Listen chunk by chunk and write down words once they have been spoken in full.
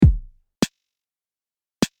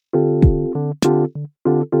It's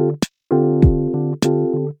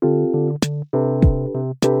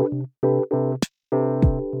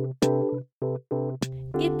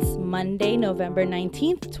Monday, November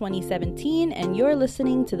 19th, 2017, and you're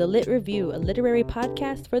listening to The Lit Review, a literary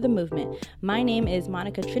podcast for the movement. My name is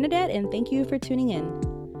Monica Trinidad, and thank you for tuning in.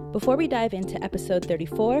 Before we dive into episode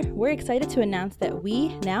 34, we're excited to announce that we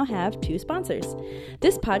now have two sponsors.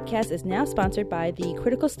 This podcast is now sponsored by the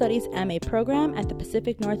Critical Studies MA program at the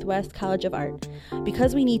Pacific Northwest College of Art.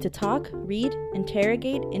 Because we need to talk, read,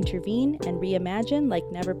 interrogate, intervene, and reimagine like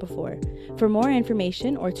never before. For more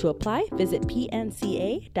information or to apply, visit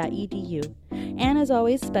pnca.edu. And as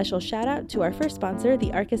always, special shout out to our first sponsor,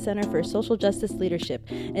 the Arcus Center for Social Justice Leadership,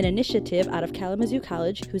 an initiative out of Kalamazoo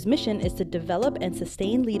College whose mission is to develop and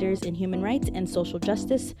sustain leaders in human rights and social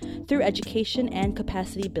justice through education and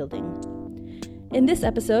capacity building. In this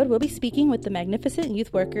episode, we'll be speaking with the magnificent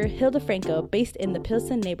youth worker Hilda Franco, based in the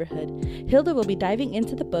Pilsen neighborhood. Hilda will be diving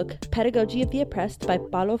into the book Pedagogy of the Oppressed by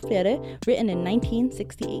Paulo Freire, written in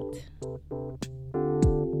 1968.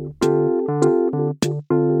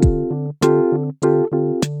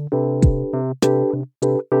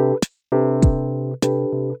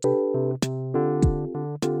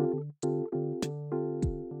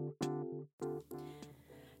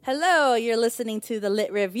 Hello, you're listening to The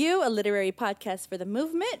Lit Review, a literary podcast for the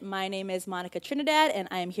movement. My name is Monica Trinidad, and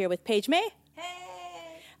I am here with Paige May. Hey!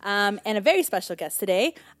 And a very special guest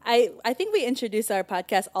today. I think we introduce our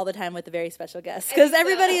podcast all the time with a very special guest, because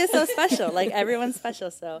everybody is so special. Like, everyone's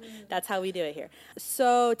special, so that's how we do it here.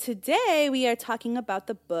 So today we are talking about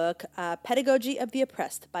the book Pedagogy of the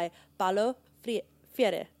Oppressed by Paulo Freire.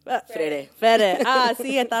 Freire.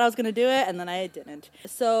 See, I thought I was going to do it, and then I didn't.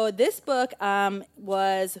 So this book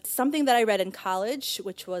was something that I read in college,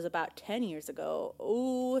 which was about 10 years ago.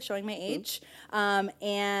 Ooh, showing my age.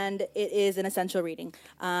 And it is an essential reading.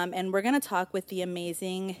 And we're going to talk with the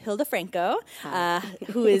amazing Hilda Franco,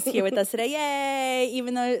 who is here with us today. Yay!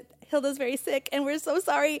 Even though Hilda's very sick, and we're so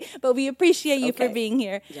sorry, but we appreciate you for being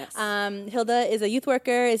here. Yes. Hilda is a youth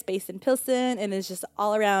worker, is based in Pilsen, and is just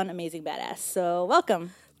all around amazing badass. So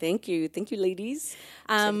welcome. Thank you, ladies.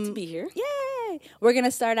 Excited to be here. Yay! We're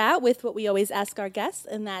gonna start out with what we always ask our guests,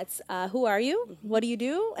 and that's who are you, what do you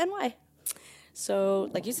do, and why? So,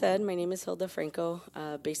 like you said, my name is Hilda Franco,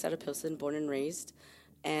 based out of Pilsen, born and raised.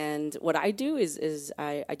 And what I do is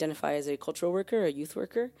I identify as a cultural worker, a youth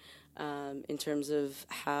worker. In terms of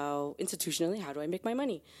how do I make my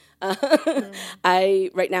money?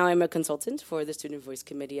 Right now I'm a consultant for the Student Voice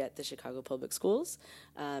Committee at the Chicago Public Schools,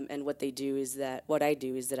 and what I do is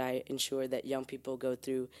that I ensure that young people go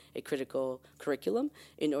through a critical curriculum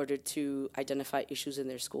in order to identify issues in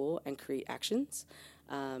their school and create actions.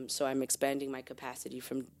 So I'm expanding my capacity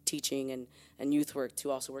from teaching and youth work to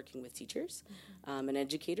also working with teachers and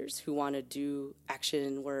educators who want to do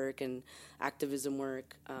action work and activism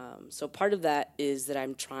work. So part of that is that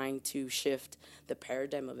I'm trying to shift the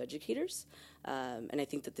paradigm of educators. And I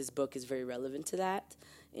think that this book is very relevant to that,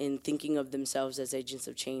 in thinking of themselves as agents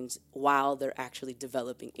of change while they're actually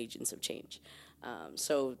developing agents of change.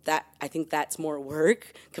 So that I think that's more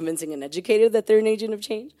work, convincing an educator that they're an agent of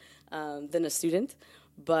change than a student.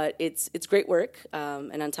 But it's great work,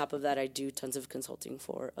 and on top of that, I do tons of consulting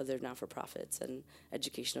for other not-for-profits and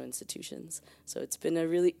educational institutions. So it's been a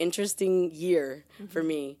really interesting year for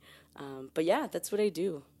me. But yeah, that's what I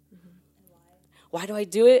do. And why do I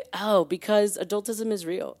do it? Oh, because adultism is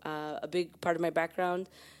real. A big part of my background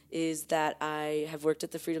is that I have worked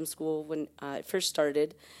at the Freedom School when I first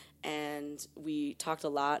started, and we talked a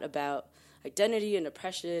lot about identity and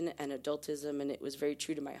oppression and adultism, and it was very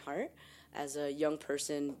true to my heart. As a young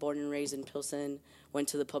person, born and raised in Pilsen, went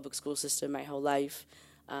to the public school system my whole life.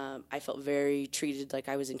 I felt very treated like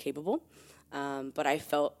I was incapable, but I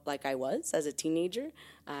felt like I was as a teenager.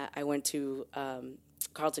 I went to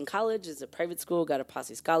Carleton College as a private school, got a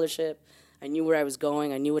Posse scholarship. I knew where I was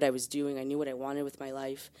going. I knew what I was doing. I knew what I wanted with my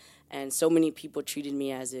life. And so many people treated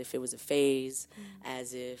me as if it was a phase,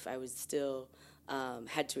 as if I was still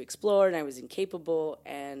had to explore and I was incapable.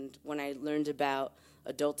 And when I learned about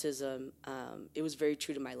adultism, it was very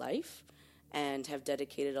true to my life, and have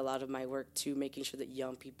dedicated a lot of my work to making sure that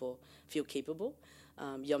young people feel capable.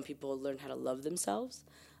 Young people learn how to love themselves,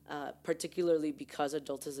 particularly because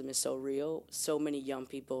adultism is so real. So many young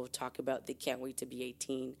people talk about they can't wait to be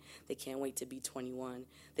 18, they can't wait to be 21,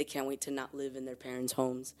 they can't wait to not live in their parents'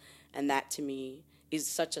 homes. And that, to me, is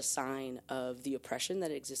such a sign of the oppression that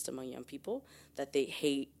exists among young people, that they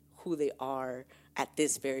hate who they are at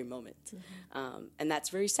this very moment. And that's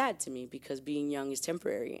very sad to me, because being young is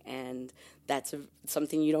temporary, and that's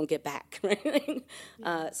something you don't get back, right?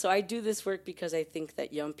 So I do this work because I think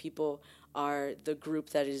that young people are the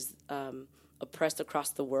group that is oppressed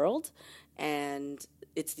across the world, and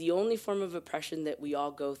it's the only form of oppression that we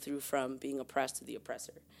all go through, from being oppressed to the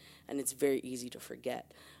oppressor. And it's very easy to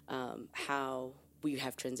forget how we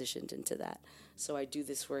have transitioned into that. So I do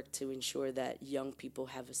this work to ensure that young people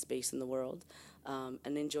have a space in the world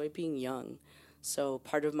and enjoy being young. So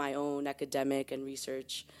part of my own academic and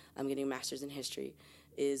research, I'm getting a master's in history,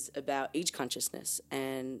 is about age consciousness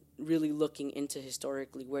and really looking into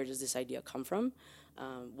historically, where does this idea come from?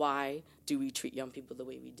 Why do we treat young people the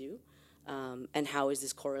way we do? And how is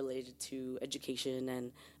this correlated to education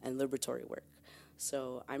and liberatory work?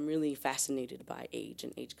 So I'm really fascinated by age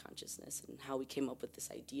and age consciousness and how we came up with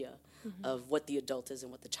this idea of what the adult is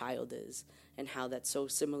and what the child is, and how that's so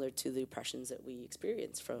similar to the oppressions that we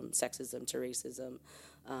experience, from sexism to racism,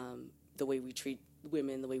 the way we treat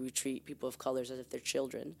women, the way we treat people of colors as if they're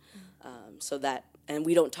children. So that, and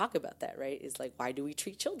we don't talk about that, right? It's like, why do we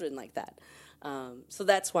treat children like that? So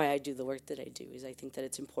that's why I do the work that I do, is I think that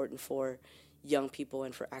it's important for young people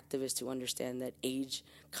and for activists to understand that age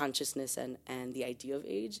consciousness and the idea of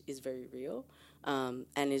age is very real, and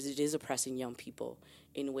it is oppressing young people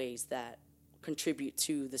in ways that contribute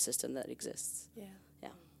to the system that exists. Yeah.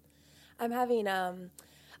 I'm having a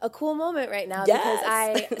cool moment right now,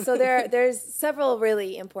 yes. because there's several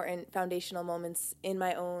really important foundational moments in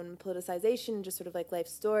my own politicization, just sort of like life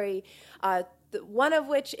story. One of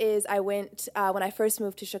which is I went, when I first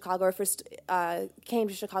moved to Chicago, or first came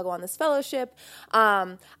to Chicago on this fellowship,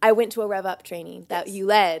 I went to a Rev Up training that you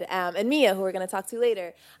led, and Mia, who we're going to talk to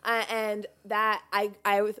later. And that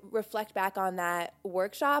I reflect back on that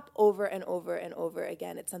workshop over and over and over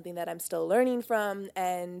again. It's something that I'm still learning from,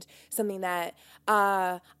 and something that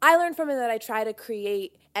I learned from, and that I try to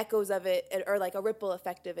create echoes of it, or like a ripple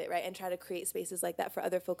effect of it, right? And try to create spaces like that for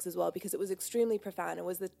other folks as well, because it was extremely profound. It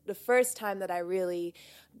was the first time that I really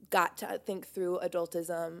got to think through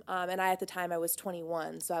adultism. And at the time I was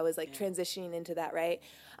 21, so I was like transitioning into that, right?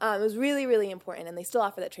 It was really, really important, and they still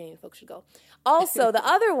offer that training. Folks should go. Also, the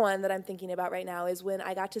other one that I'm thinking about right now is when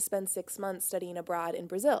I got to spend 6 months studying abroad in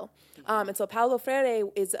Brazil. And so Paulo Freire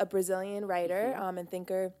is a Brazilian writer and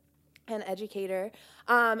thinker and educator.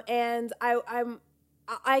 And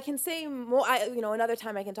I can say more, another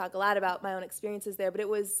time I can talk a lot about my own experiences there, but it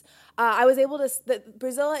was, I was able to,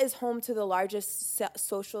 Brazil is home to the largest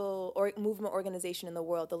social movement organization in the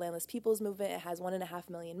world, the Landless Peoples Movement. It has 1.5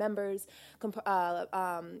 million members,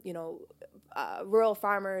 rural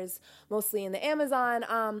farmers, mostly in the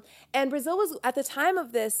Amazon. And Brazil was, at the time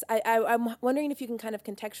of this, I'm wondering if you can kind of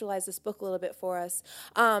contextualize this book a little bit for us.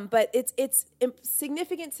 But it's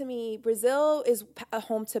significant to me. Brazil is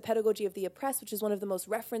home to Pedagogy of the Oppressed, which is one of the most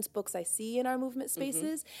referenced books I see in our movement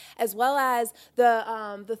spaces, as well as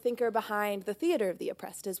the thinker behind the Theater of the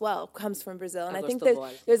Oppressed as well comes from Brazil. And I think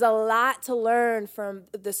there's a lot to learn from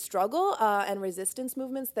the struggle and resistance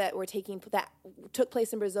movements that took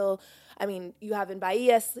place in Brazil. I mean, you have in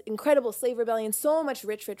Bahia, incredible slave rebellion, so much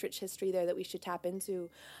rich history there that we should tap into.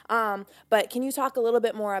 But can you talk a little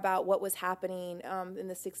bit more about what was happening in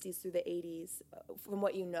the 60s through the 80s from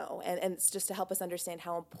what you know? And it's just to help us understand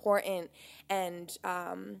how important and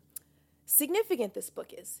significant this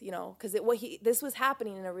book is, because this was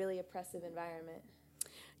happening in a really oppressive environment.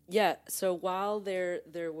 Yeah, so while there's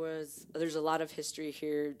a lot of history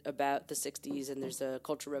here about the 60s, and there's a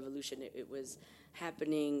cultural revolution, it was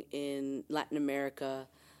happening in Latin America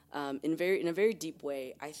in a very deep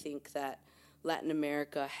way. I think that Latin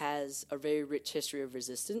America has a very rich history of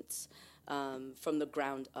resistance from the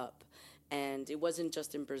ground up. And it wasn't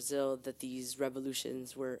just in Brazil that these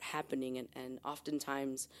revolutions were happening. And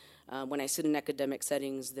oftentimes, when I sit in academic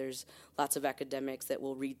settings, there's lots of academics that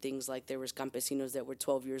will read things like there was campesinos that were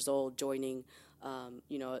 12 years old joining,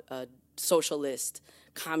 a socialist,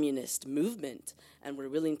 communist movement, and were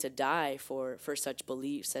willing to die for such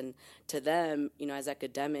beliefs. And to them, as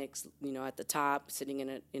academics, at the top, sitting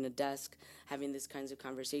in a desk, having these kinds of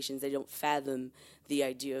conversations, they don't fathom the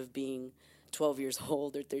idea of being 12 years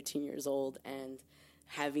old or 13 years old and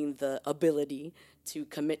having the ability to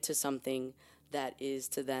commit to something that is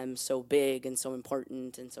to them so big and so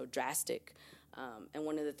important and so drastic. And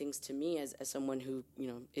one of the things to me as someone who,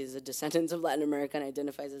 is a descendant of Latin America and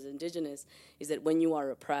identifies as indigenous is that when you are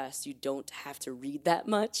oppressed, you don't have to read that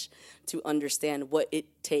much to understand what it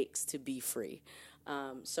takes to be free.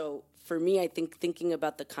 So for me, I think thinking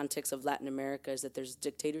about the context of Latin America is that there's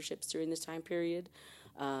dictatorships during this time period.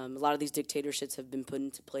 A lot of these dictatorships have been put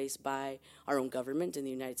into place by our own government in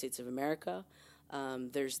the United States of America.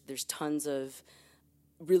 There's tons of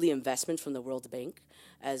really investment from the World Bank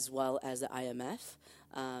as well as the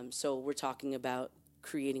IMF. So we're talking about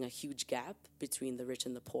creating a huge gap between the rich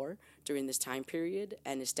and the poor during this time period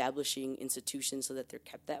and establishing institutions so that they're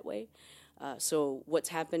kept that way. So what's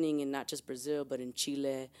happening in not just Brazil, but in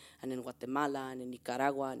Chile and in Guatemala and in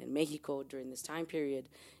Nicaragua and in Mexico during this time period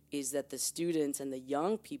is that the students and the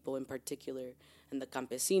young people in particular and the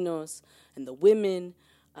campesinos and the women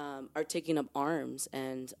are taking up arms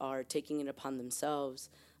and are taking it upon themselves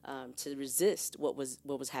to resist what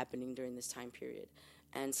was happening during this time period.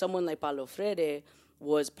 And someone like Paulo Freire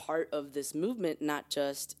was part of this movement, not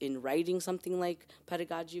just in writing something like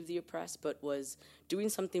Pedagogy of the Oppressed, but was doing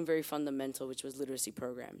something very fundamental, which was literacy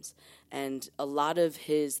programs. And a lot of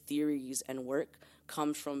his theories and work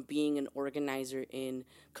comes from being an organizer in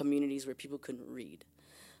communities where people couldn't read.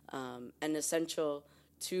 And essential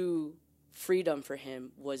to freedom for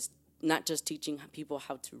him was not just teaching people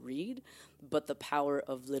how to read, but the power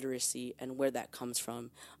of literacy and where that comes from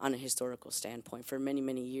on a historical standpoint. For many,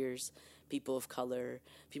 many years, people of color,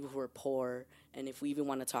 people who are poor, and if we even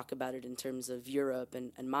want to talk about it in terms of Europe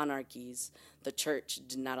and monarchies, the church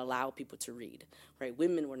did not allow people to read, right?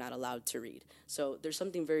 Women were not allowed to read. So there's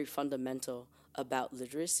something very fundamental about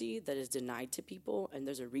literacy that is denied to people, and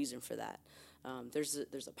there's a reason for that.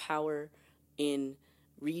 There's a power in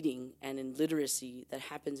reading and in literacy that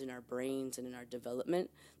happens in our brains and in our development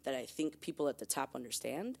that I think people at the top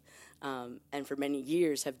understand, and for many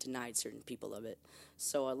years have denied certain people of it.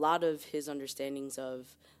 So a lot of his understandings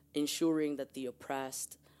of ensuring that the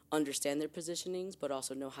oppressed understand their positionings but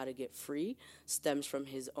also know how to get free stems from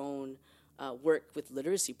his own work with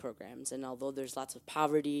literacy programs. And although there's lots of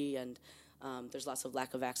poverty and there's lots of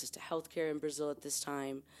lack of access to healthcare in Brazil at this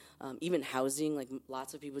time. Even housing, like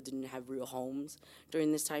lots of people didn't have real homes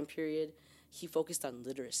during this time period. He focused on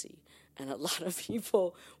literacy. And a lot of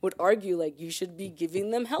people would argue, like, you should be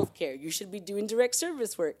giving them healthcare. You should be doing direct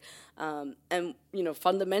service work. And, you know,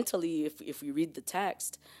 fundamentally, if we read the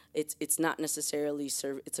text, it's not necessarily,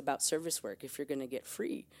 it's about service work if you're going to get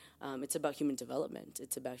free. It's about human development.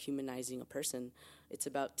 It's about humanizing a person. It's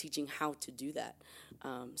about teaching how to do that.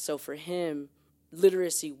 So for him,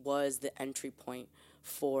 literacy was the entry point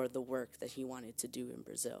for the work that he wanted to do in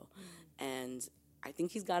Brazil. And I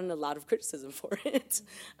think he's gotten a lot of criticism for it.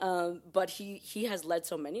 But he has led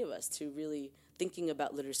so many of us to really thinking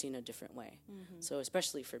about literacy in a different way. So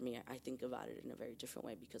especially for me, I think about it in a very different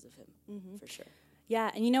way because of him, for sure. Yeah,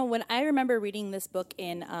 and you know, when I remember reading this book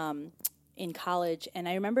in college, and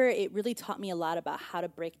I remember it really taught me a lot about how to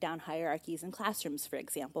break down hierarchies in classrooms, for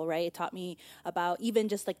example, right? It taught me about even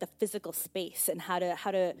just like the physical space and how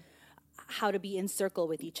to be in circle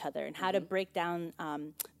with each other and how to break down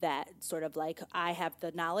that sort of like I have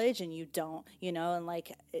the knowledge and you don't, you know, and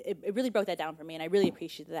like it really broke that down for me, and I really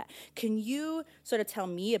appreciated that. Can you sort of tell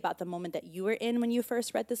me about the moment that you were in when you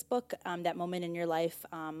first read this book, that moment in your life,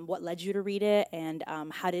 what led you to read it, and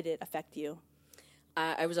how did it affect you?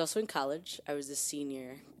 I was also in college. I was a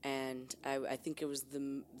senior, and I think it was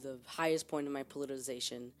the highest point of my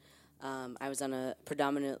politicization. I was on a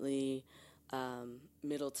predominantly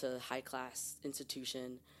middle to high class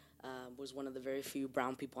institution, was one of the very few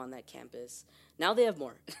brown people on that campus. Now they have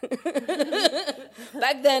more.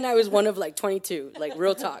 Back then I was one of like 22, like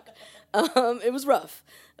real talk. It was rough,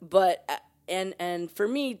 but and for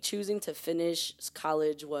me, choosing to finish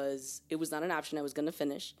college was not an option. I was going to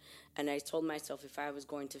finish, and I told myself if I was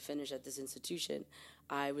going to finish at this institution,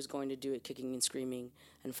 I was going to do it kicking and screaming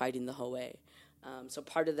and fighting the whole way. So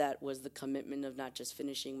part of that was the commitment of not just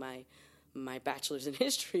finishing my bachelor's in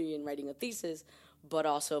history and writing a thesis, but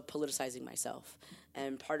also politicizing myself.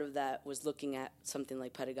 And part of that was looking at something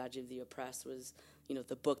like Pedagogy of the Oppressed was, you know,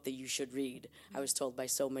 the book that you should read. I was told by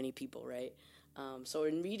so many people, right? So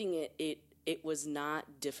in reading it was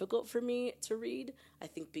not difficult for me to read. I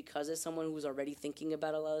think because as someone who was already thinking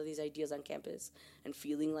about a lot of these ideas on campus and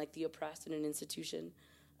feeling like the oppressed in an institution.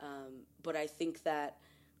 But I think that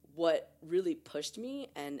what really pushed me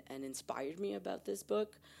and inspired me about this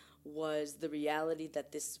book was the reality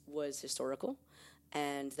that this was historical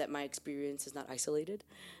and that my experience is not isolated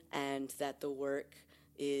and that the work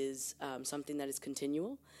is something that is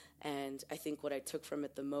continual. And I think what I took from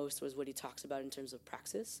it the most was what he talks about in terms of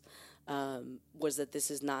praxis, was that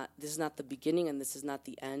this is not the beginning and this is not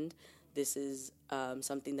the end. This is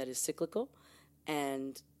something that is cyclical,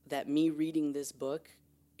 and that me reading this book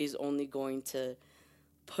is only going to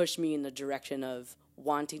push me in the direction of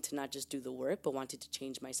wanting to not just do the work, but wanting to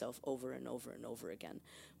change myself over and over and over again,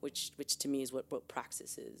 which to me is what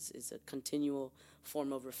praxis is a continual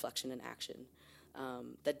form of reflection and action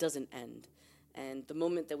that doesn't end. And the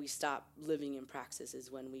moment that we stop living in praxis is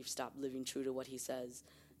when we've stopped living true to what he says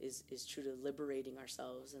is true to liberating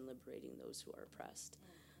ourselves and liberating those who are oppressed.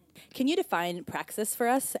 Can you define praxis for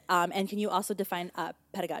us? And can you also define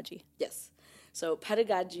pedagogy? Yes. So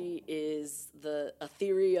pedagogy is a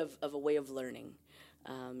theory of a way of learning.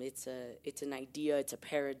 It's an idea, it's a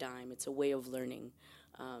paradigm, it's a way of learning.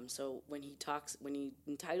 So when he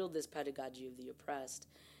entitled this Pedagogy of the Oppressed,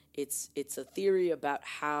 it's a theory about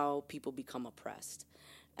how people become oppressed.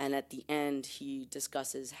 And at the end, he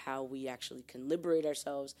discusses how we actually can liberate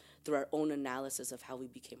ourselves through our own analysis of how we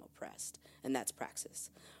became oppressed. And that's praxis.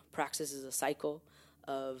 Praxis is a cycle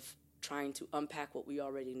of trying to unpack what we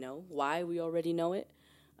already know, why we already know it.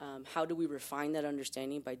 How do we refine that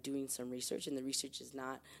understanding? By doing some research, and the research is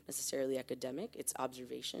not necessarily academic. It's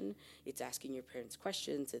observation. It's asking your parents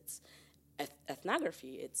questions. It's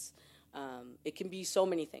ethnography. It can be so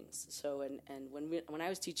many things. So, and when I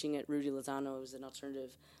was teaching at Rudy Lozano, it was an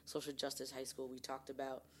alternative social justice high school. We talked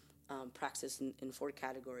about praxis in 4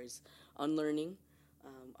 categories: unlearning,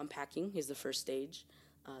 unpacking is the first stage.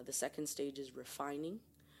 The second stage is refining,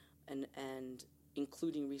 and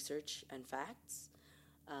including research and facts.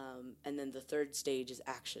 And then the third stage is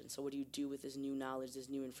action. So what do you do with this new knowledge, this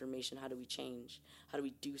new information? How do we change? How do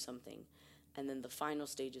we do something? And then the final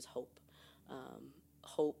stage is hope.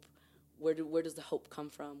 Hope, where does the hope come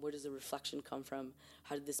from? Where does the reflection come from?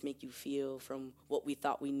 How did this make you feel from what we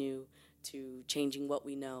thought we knew to changing what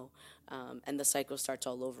we know? And the cycle starts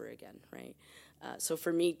all over again, right? So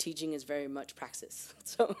for me, teaching is very much praxis.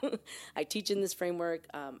 So I teach in this framework.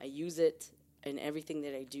 I use it in everything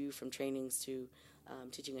that I do, from trainings to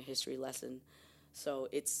teaching a history lesson. So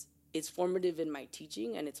it's formative in my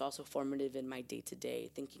teaching, and it's also formative in my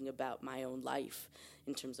day-to-day, thinking about my own life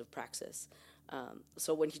in terms of praxis.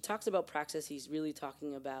 So when he talks about praxis, he's really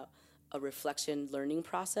talking about a reflection learning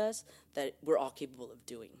process that we're all capable of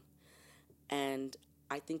doing. And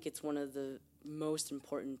I think it's one of the most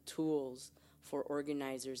important tools for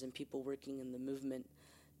organizers and people working in the movement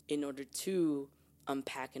in order to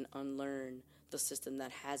unpack and unlearn the system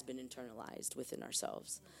that has been internalized within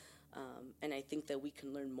ourselves. And I think that we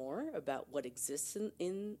can learn more about what exists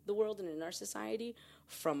in the world and in our society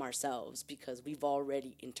from ourselves, because we've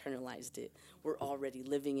already internalized it. We're already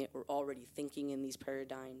living it. We're already thinking in these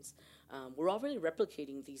paradigms. We're already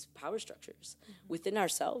replicating these power structures within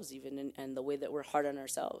ourselves even, and the way that we're hard on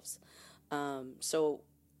ourselves. So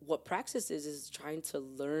what praxis is trying to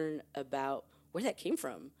learn about where that came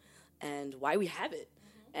from and why we have it.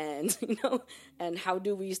 And, and how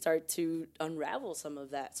do we start to unravel some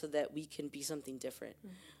of that so that we can be something different?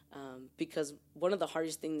 Because one of the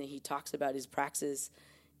hardest things that he talks about is praxis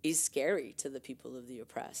is scary to the people of the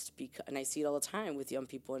oppressed. And I see it all the time with young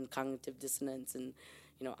people in cognitive dissonance. And,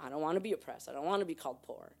 I don't want to be oppressed. I don't want to be called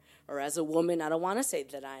poor. Or as a woman, I don't want to say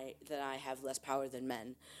that I have less power than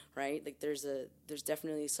men, right? Like there's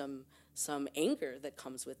definitely some anger that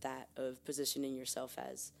comes with that, of positioning yourself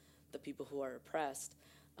as the people who are oppressed.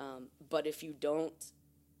 But if you don't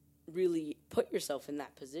really put yourself in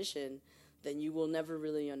that position, then you will never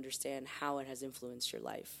really understand how it has influenced your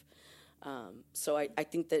life. So I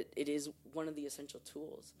think that it is one of the essential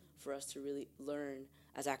tools for us to really learn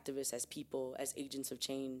as activists, as people, as agents of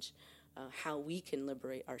change, how we can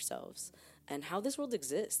liberate ourselves and how this world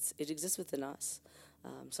exists. It exists within us.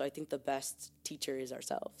 So I think the best teacher is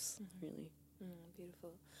ourselves, really.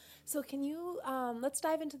 Beautiful. So can you, let's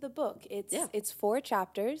dive into the book. It's 4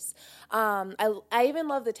 chapters. I even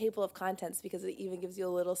love the table of contents because it even gives you a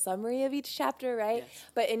little summary of each chapter, right? Yes.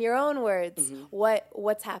 But in your own words,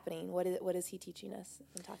 what's happening? What is he teaching us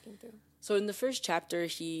and talking through? So in the first chapter,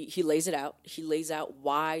 he lays it out. He lays out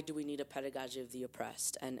why do we need a pedagogy of the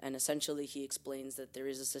oppressed. And essentially he explains that there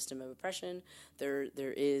is a system of oppression. There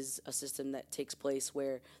is a system that takes place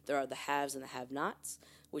where there are the haves and the have-nots,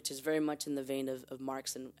 which is very much in the vein of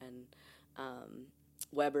Marx and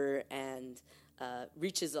Weber, and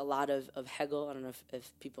reaches a lot of Hegel. I don't know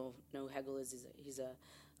if people know who Hegel is. He's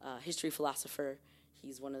a history philosopher.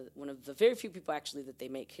 He's one of the very few people actually that they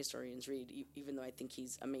make historians read, even though I think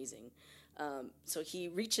he's amazing. So he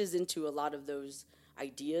reaches into a lot of those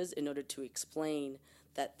ideas in order to explain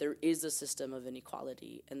that there is a system of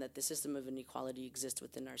inequality, and that the system of inequality exists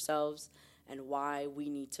within ourselves, and why we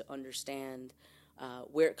need to understand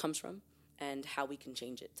where it comes from and how we can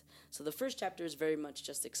change it. So the first chapter is very much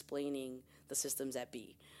just explaining the systems at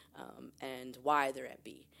B and why they're at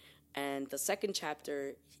B. And the second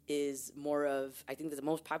chapter is more of, I think that the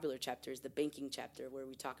most popular chapter is the banking chapter, where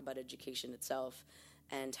we talk about education itself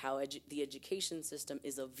and how the education system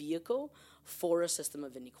is a vehicle for a system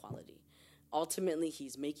of inequality. Ultimately,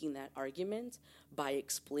 he's making that argument by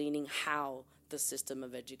explaining how the system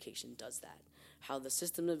of education does that, how the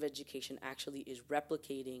system of education actually is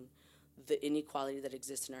replicating the inequality that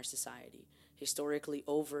exists in our society. historically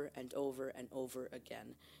over and over and over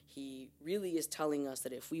again. He really is telling us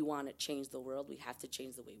that if we want to change the world, we have to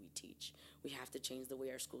change the way we teach. We have to change the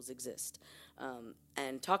way our schools exist.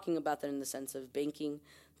 And talking about that in the sense of banking,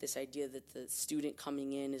 this idea that the student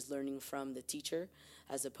coming in is learning from the teacher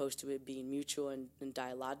as opposed to it being mutual and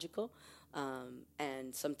dialogical,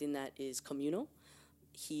 and something that is communal.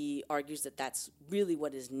 He argues that that's really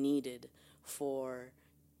what is needed for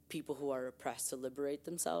people who are oppressed to liberate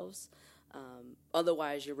themselves.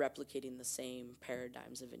 Otherwise, you're replicating the same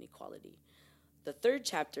paradigms of inequality. The third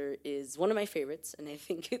chapter is one of my favorites, and I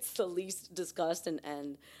think it's the least discussed and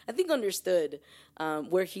I think understood,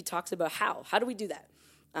 where he talks about how do we do that?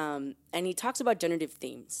 And he talks about generative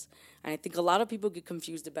themes. And I think a lot of people get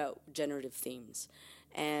confused about generative themes.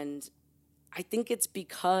 And I think it's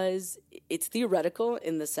because it's theoretical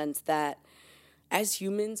in the sense that as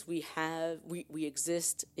humans, we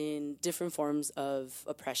exist in different forms of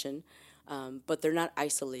oppression, but they're not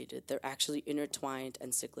isolated. They're actually intertwined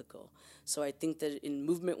and cyclical. So I think that in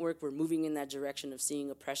movement work, we're moving in that direction of seeing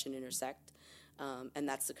oppression intersect, and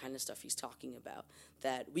that's the kind of stuff he's talking about.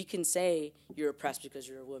 That we can say you're oppressed because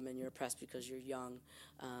you're a woman, you're oppressed because you're young.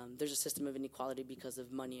 There's a system of inequality because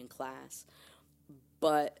of money and class,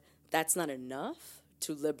 but that's not enough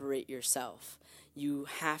to liberate yourself. You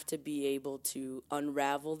have to be able to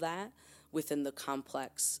unravel that within the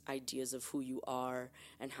complex ideas of who you are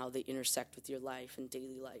and how they intersect with your life and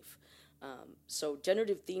daily life. So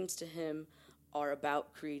generative themes to him are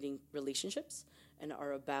about creating relationships and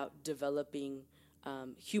are about developing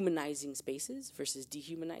humanizing spaces versus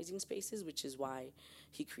dehumanizing spaces, which is why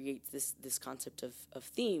he creates this concept of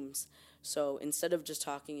themes. So instead of just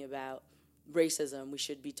talking about racism, we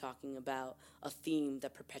should be talking about a theme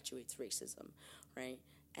that perpetuates racism, right?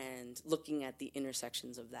 And looking at the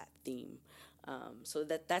intersections of that theme. So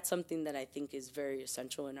that's something that I think is very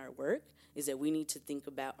essential in our work, is that we need to think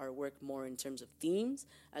about our work more in terms of themes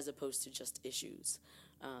as opposed to just issues.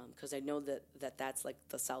 Because I know that that's like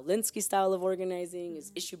the Saulinsky style of organizing,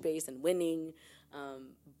 is issue-based and winning,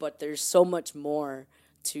 but there's so much more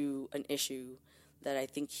to an issue that I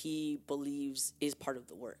think he believes is part of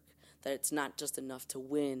the work. That it's not just enough to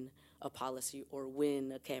win a policy or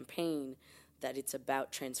win a campaign, that it's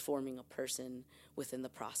about transforming a person within the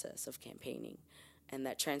process of campaigning. And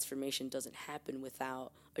that transformation doesn't happen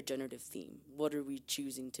without a generative theme. What are we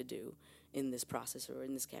choosing to do in this process or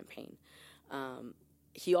in this campaign?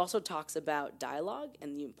 He also talks about dialogue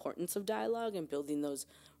and the importance of dialogue and building those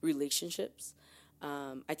relationships.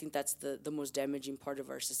 I think that's the most damaging part of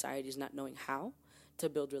our society, is not knowing how to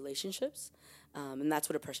build relationships. And that's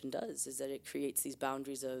what oppression does, is that it creates these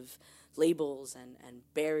boundaries of labels and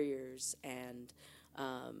barriers and,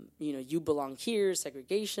 you belong here,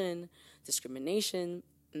 segregation, discrimination.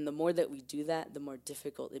 And the more that we do that, the more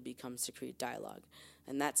difficult it becomes to create dialogue.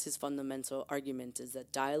 And that's his fundamental argument, is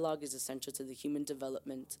that dialogue is essential to the human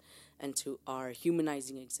development and to our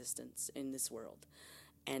humanizing existence in this world.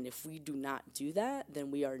 And if we do not do that, then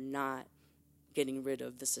we are not getting rid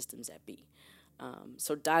of the systems that be.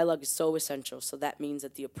 So dialogue is so essential. So that means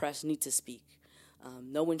that the oppressed need to speak.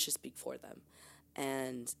 No one should speak for them.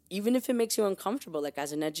 And even if it makes you uncomfortable, like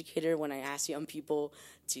as an educator, when I ask young people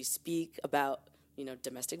to speak about,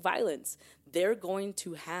 domestic violence, they're going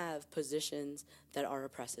to have positions that are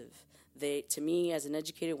oppressive. To me, as an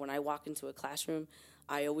educator, when I walk into a classroom,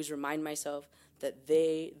 I always remind myself that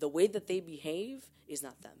the way that they behave is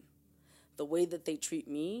not them. The way that they treat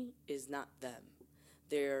me is not them.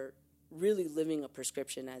 They're really living a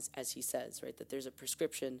prescription, as he says, right? That there's a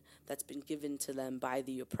prescription that's been given to them by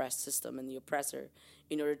the oppressed system and the oppressor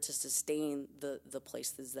in order to sustain the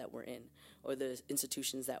places that we're in or the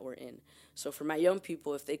institutions that we're in. So for my young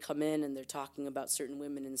people, if they come in and they're talking about certain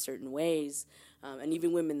women in certain ways, and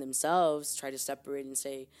even women themselves try to separate and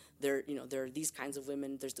say there are these kinds of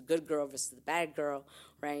women, there's the good girl versus the bad girl,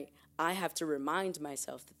 right? I have to remind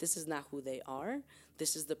myself that this is not who they are.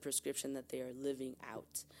 This is the prescription that they are living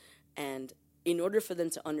out. And in order for them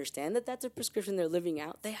to understand that that's a prescription they're living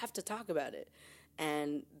out, they have to talk about it.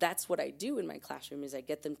 And that's what I do in my classroom, is I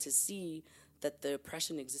get them to see that the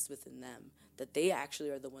oppression exists within them, that they actually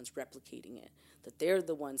are the ones replicating it, that they're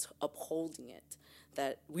the ones upholding it,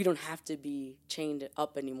 that we don't have to be chained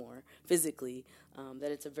up anymore physically, that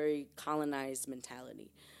it's a very colonized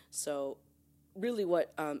mentality. So really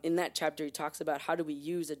what in that chapter he talks about, how do we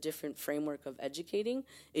use a different framework of educating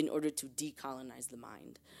in order to decolonize the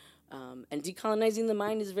mind. And decolonizing the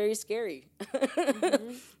mind is very scary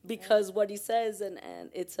because what he says, and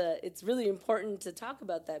it's really important to talk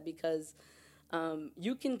about that, because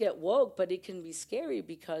you can get woke, but it can be scary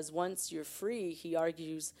because once you're free, he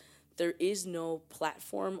argues there is no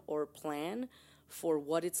platform or plan for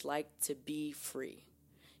what it's like to be free.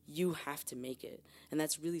 You have to make it. And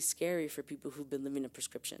that's really scary for people who've been living a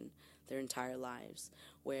prescription their entire lives,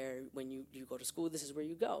 where when you go to school, this is where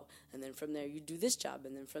you go. And then from there, you do this job.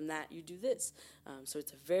 And then from that, you do this. So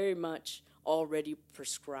it's a very much already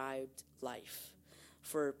prescribed life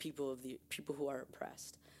for people who are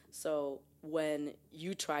oppressed. So when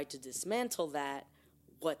you try to dismantle that,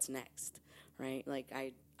 what's next, right? Like,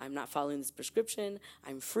 I'm not following this prescription.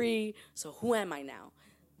 I'm free. So who am I now?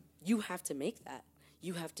 You have to make that.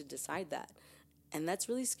 You have to decide that. And that's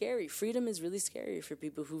really scary. Freedom is really scary for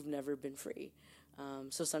people who've never been free.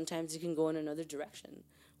 So sometimes it can go in another direction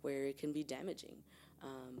where it can be damaging,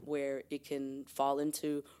 where it can fall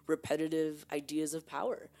into repetitive ideas of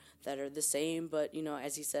power that are the same, but,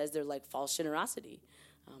 as he says, they're like false generosity.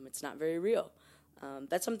 It's not very real.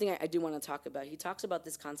 That's something I do want to talk about. He talks about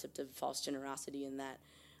this concept of false generosity and that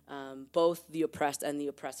both the oppressed and the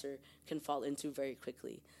oppressor can fall into very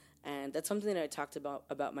quickly. And that's something that I talked about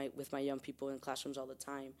with my young people in classrooms all the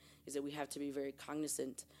time, is that we have to be very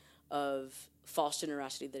cognizant of false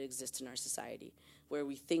generosity that exists in our society, where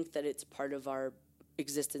we think that it's part of our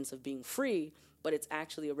existence of being free, but it's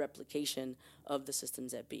actually a replication of the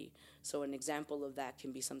systems that be. So an example of that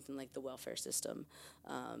can be something like the welfare system.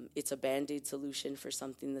 It's a Band-Aid solution for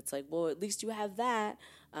something that's like, well, at least you have that,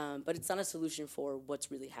 but it's not a solution for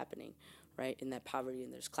what's really happening, right, in that poverty,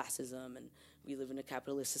 and there's classism, and we live in a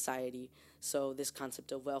capitalist society. So this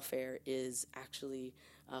concept of welfare is actually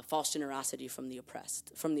false generosity from the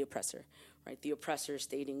oppressor, right? The oppressor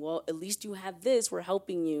stating, well, at least you have this, we're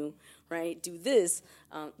helping you, right, do this.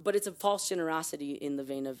 But it's a false generosity in the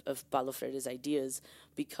vein of Paulo Freire's ideas,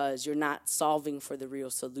 because you're not solving for the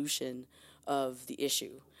real solution of the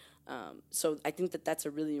issue. So I think that that's a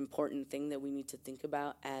really important thing that we need to think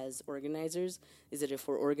about as organizers, is that if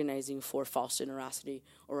we're organizing for false generosity,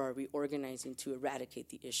 or are we organizing to eradicate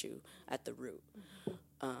the issue at the root?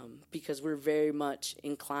 Because we're very much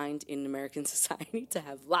inclined in American society to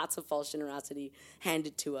have lots of false generosity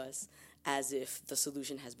handed to us as if the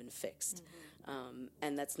solution has been fixed.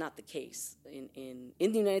 And that's not the case in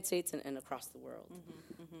the United States and across the world.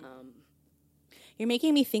 You're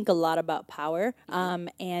making me think a lot about power,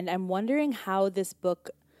 and I'm wondering how this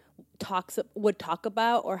book would talk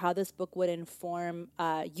about, or how this book would inform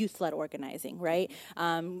youth-led organizing, right?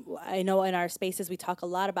 I know in our spaces we talk a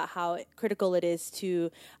lot about how critical it is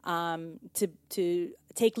to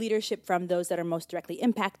take leadership from those that are most directly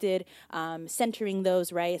impacted, centering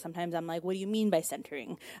those, right? Sometimes I'm like, what do you mean by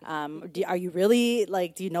centering? Are you really,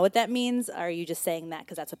 do you know what that means? Or are you just saying that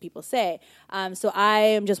because that's what people say? So I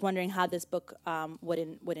am just wondering how this book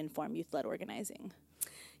would inform youth-led organizing.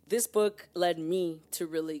 This book led me to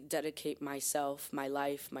really dedicate myself, my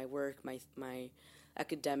life, my work, my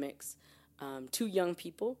academics to young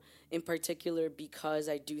people, in particular because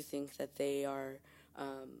I do think that they are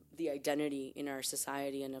the identity in our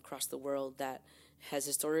society and across the world that has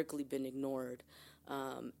historically been ignored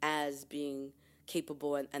as being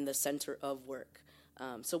capable and the center of work.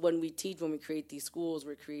 So when we create these schools,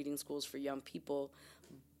 we're creating schools for young people,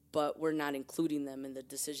 but we're not including them in the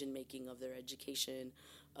decision-making of their education,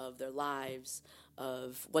 of their lives,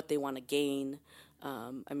 of what they want to gain.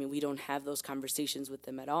 We don't have those conversations with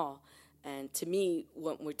them at all. And to me,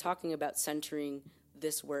 when we're talking about centering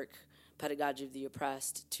this work, Pedagogy of the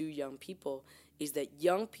Oppressed, to young people, is that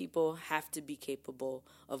young people have to be capable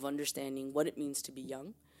of understanding what it means to be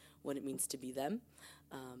young, what it means to be them,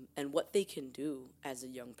 and what they can do as a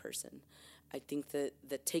young person. I think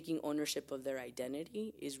that taking ownership of their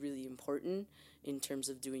identity is really important in terms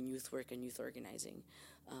of doing youth work and youth organizing,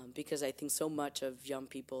 because I think so much of young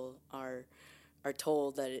people are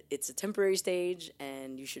told that it's a temporary stage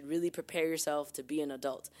and you should really prepare yourself to be an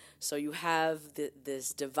adult. So you have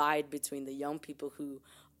this divide between the young people who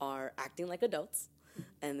are acting like adults,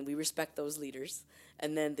 and we respect those leaders,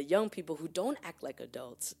 and then the young people who don't act like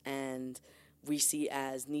adults and we see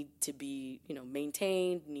as need to be,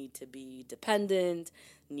 maintained, need to be dependent,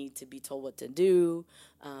 need to be told what to do,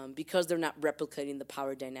 because they're not replicating the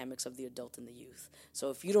power dynamics of the adult and the youth.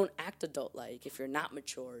 So if you don't act adult-like, if you're not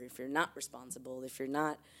mature, if you're not responsible, if you're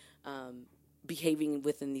not behaving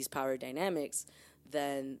within these power dynamics,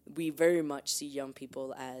 then we very much see young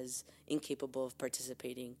people as incapable of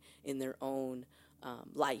participating in their own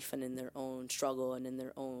life and in their own struggle and in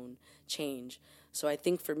their own change. So I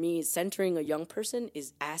think for me, centering a young person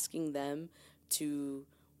is asking them to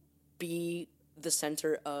be the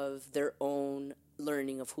center of their own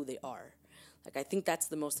learning of who they are. I think that's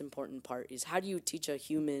the most important part, is how do you teach a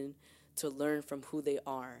human to learn from who they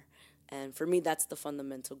are And for me, that's the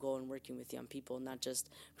fundamental goal in working with young people, not just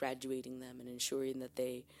graduating them and ensuring that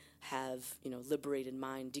they have, liberated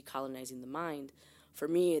mind, decolonizing the mind. For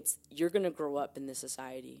me, it's you're going to grow up in this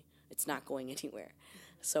society. It's not going anywhere.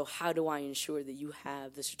 So how do I ensure that you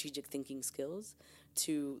have the strategic thinking skills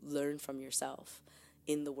to learn from yourself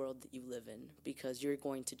in the world that you live in? Because you're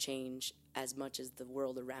going to change as much as the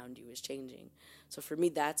world around you is changing. So for me,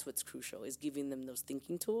 that's what's crucial, is giving them those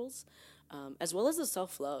thinking tools, as well as the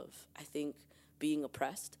self-love. I think being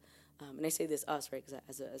oppressed, and I say this us, right,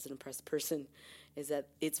 because as an oppressed person, is that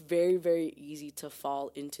it's very, very easy to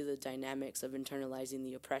fall into the dynamics of internalizing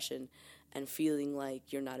the oppression and feeling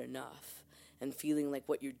like you're not enough, and feeling like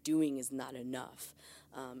what you're doing is not enough.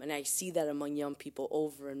 And I see that among young people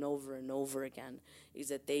over and over and over again, is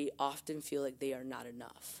that they often feel like they are not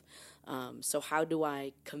enough. So how do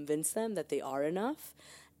I convince them that they are enough,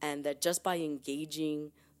 and that just by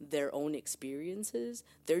engaging their own experiences,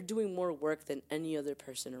 they're doing more work than any other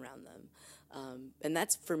person around them? And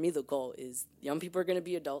that's, for me, the goal is young people are going to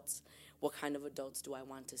be adults. What kind of adults do I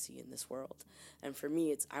want to see in this world? And for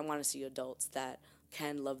me, I want to see adults that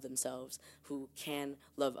can love themselves, who can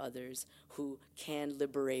love others, who can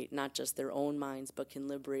liberate not just their own minds, but can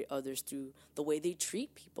liberate others through the way they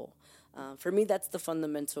treat people. For me, that's the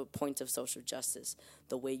fundamental point of social justice,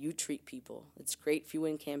 the way you treat people. It's great if you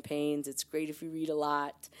win campaigns. It's great if you read a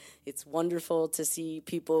lot. It's wonderful to see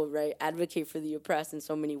people, right, advocate for the oppressed in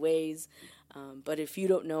so many ways. But if you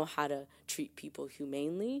don't know how to treat people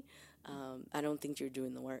humanely, I don't think you're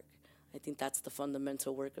doing the work. I think that's the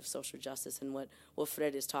fundamental work of social justice. And what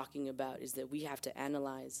Freire is talking about is that we have to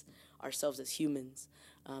analyze ourselves as humans,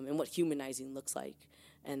 and what humanizing looks like.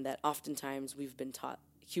 And that oftentimes we've been taught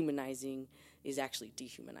humanizing is actually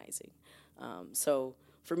dehumanizing. So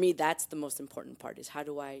for me, that's the most important part, is how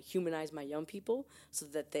do I humanize my young people so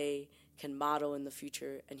that they can model in the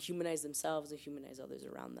future and humanize themselves and humanize others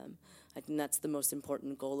around them. I think that's the most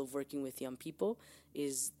important goal of working with young people,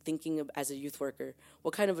 is thinking of, as a youth worker,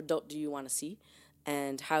 what kind of adult do you want to see,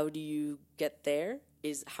 and how do you get there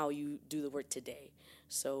is how you do the work today.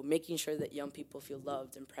 So making sure that young people feel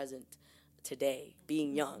loved and present today,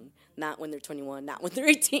 being young, not when they're 21, not when they're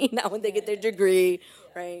 18, not when they get their degree,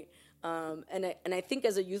 right? And I think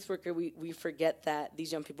as a youth worker, we forget that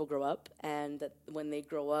these young people grow up, and that when they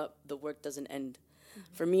grow up, the work doesn't end.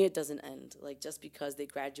 Mm-hmm. For me, it doesn't end. Like, just because they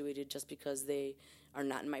graduated, just because they are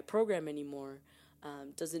not in my program anymore,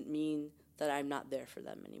 doesn't mean that I'm not there for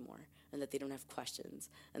them anymore, and that they don't have questions,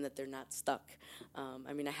 and that they're not stuck.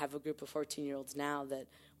 I have a group of 14-year-olds now that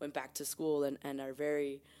went back to school and are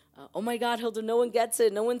very, oh my God, Hilda, no one gets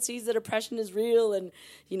it. No one sees that oppression is real. And,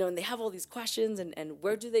 and they have all these questions, and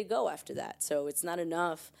where do they go after that? So it's not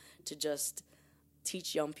enough to just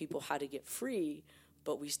teach young people how to get free,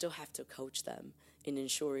 but we still have to coach them in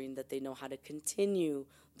ensuring that they know how to continue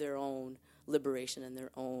their own liberation and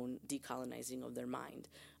their own decolonizing of their mind.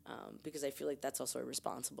 Because I feel like that's also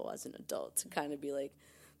responsible as an adult to kind of be like,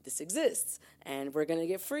 this exists, and we're going to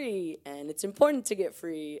get free, and it's important to get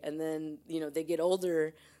free. And then, they get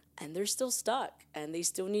older, and they're still stuck, and they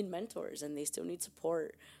still need mentors, and they still need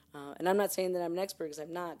support. And I'm not saying that I'm an expert, because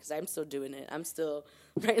I'm not, because I'm still doing it. I'm still,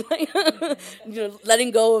 right, letting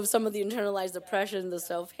go of some of the internalized oppression, the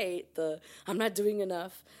self-hate, I'm not doing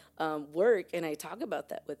enough work, and I talk about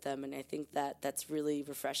that with them, and I think that that's really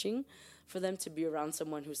refreshing for them to be around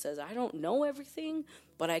someone who says, I don't know everything,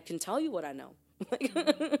 but I can tell you what I know.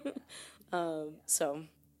 So,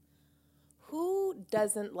 who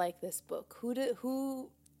doesn't like this book? Who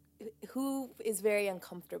is very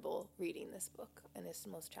uncomfortable reading this book and is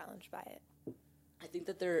most challenged by it? I think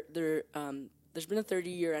that there's been a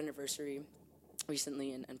 30-year anniversary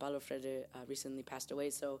recently, and Paulo Freire recently passed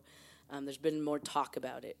away. So there's been more talk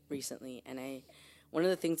about it recently, and one of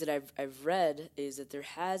the things that I've read is that there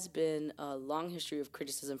has been a long history of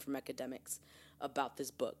criticism from academics about this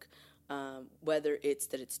book. Whether it's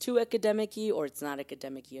that it's too academic-y or it's not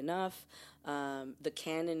academic-y enough. The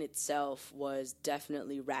canon itself was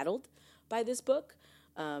definitely rattled by this book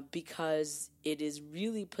because it is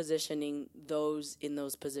really positioning those in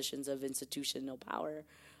those positions of institutional power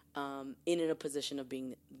in a position of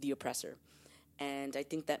being the oppressor. And I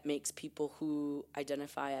think that makes people who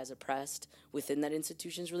identify as oppressed within that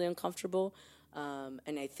institution really uncomfortable.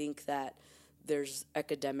 And I think that there's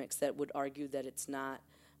academics that would argue that it's not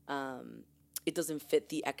it doesn't fit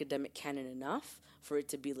the academic canon enough for it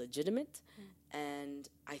to be legitimate. And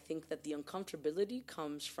I think that the uncomfortability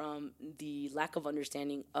comes from the lack of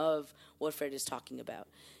understanding of what Freire is talking about.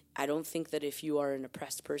 I don't think that if you are an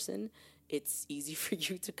oppressed person, it's easy for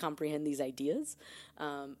you to comprehend these ideas.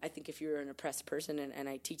 I think if you're an oppressed person, and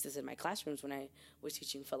I teach this in my classrooms when I was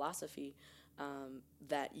teaching philosophy,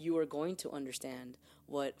 that you are going to understand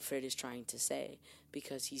what Freire is trying to say,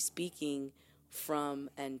 because he's speaking from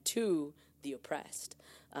and to the oppressed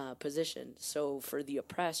position. So for the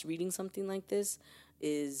oppressed, reading something like this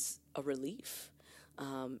is a relief.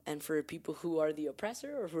 And for people who are the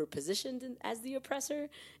oppressor or who are positioned as the oppressor,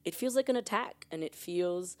 it feels like an attack, and it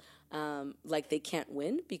feels like they can't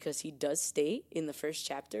win, because he does state in the first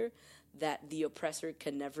chapter that the oppressor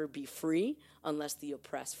can never be free unless the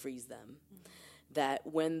oppressed frees them. That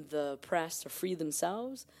when the oppressed free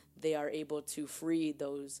themselves, they are able to free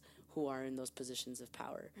those who are in those positions of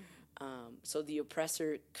power. So the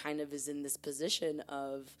oppressor kind of is in this position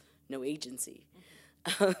of no agency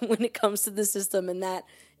when it comes to the system, and that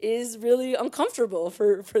is really uncomfortable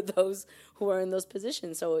for those who are in those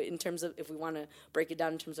positions. So in terms of, if we want to break it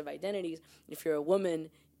down in terms of identities, if you're a woman,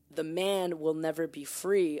 the man will never be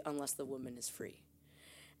free unless the woman is free.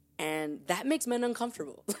 And that makes men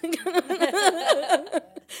uncomfortable,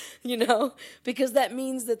 you know, because that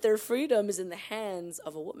means that their freedom is in the hands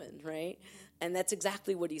of a woman, right? And that's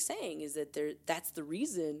exactly what he's saying, is that that's the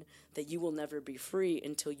reason that you will never be free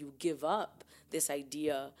until you give up this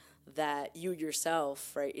idea that you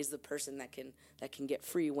yourself, right, is the person that can get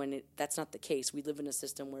free, when that's not the case. We live in a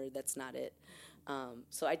system where that's not it.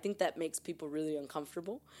 So I think that makes people really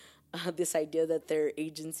uncomfortable. This idea that their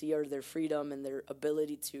agency or their freedom and their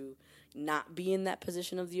ability to not be in that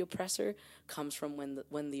position of the oppressor comes from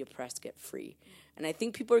when the oppressed get free. And I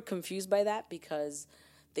think people are confused by that, because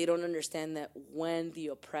they don't understand that when the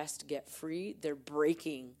oppressed get free, they're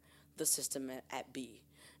breaking the system at B.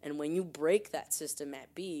 And when you break that system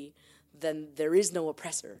at B, then there is no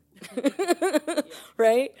oppressor,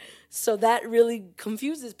 right? So that really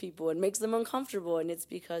confuses people and makes them uncomfortable, and it's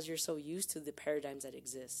because you're so used to the paradigms that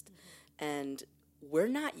exist. And we're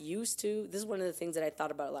not used to, this is one of the things that I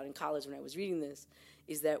thought about a lot in college when I was reading this,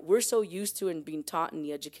 is that we're so used to and being taught in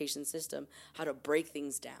the education system how to break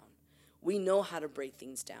things down. We know how to break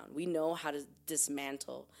things down. We know how to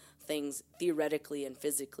dismantle things theoretically and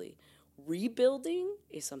physically. Rebuilding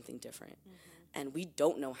is something different. And we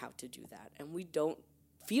don't know how to do that. And we don't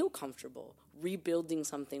feel comfortable rebuilding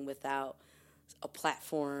something without a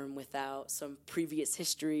platform, without some previous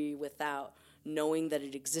history, without knowing that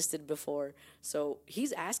it existed before. So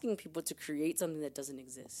he's asking people to create something that doesn't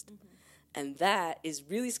exist. And that is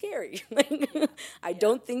really scary. I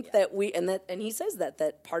don't think that we, and he says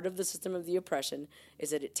that part of the system of the oppression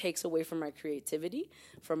is that it takes away from our creativity,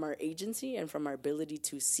 from our agency, and from our ability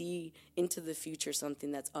to see into the future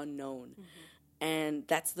something that's unknown. And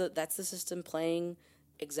that's the system playing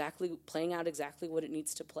out exactly what it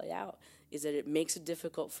needs to play out, is that it makes it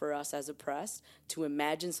difficult for us as oppressed to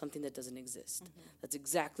imagine something that doesn't exist. That's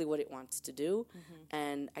exactly what it wants to do.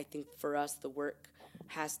 And I think for us, the work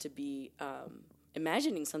has to be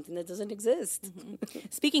imagining something that doesn't exist.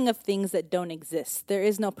 Speaking of things that don't exist, there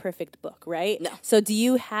is no perfect book, right? No. So do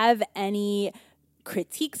you have any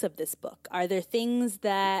critiques of this book? Are there things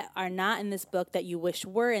that are not in this book that you wish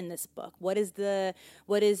were in this book? Is there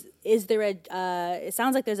it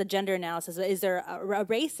sounds like there's a gender analysis. Is there a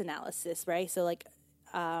race analysis, right? So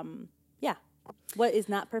what is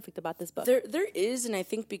not perfect about this book? There is, and I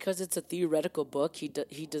think because it's a theoretical book, he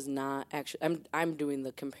does not actually. I'm doing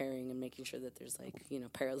the comparing and making sure that there's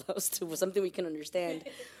parallels to something we can understand.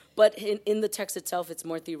 But in the text itself, it's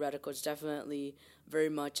more theoretical. It's definitely very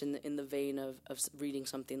much in the vein of reading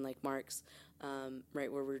something like Marx,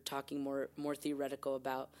 right, where we're talking more theoretical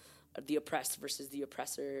about the oppressed versus the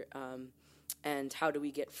oppressor, and how do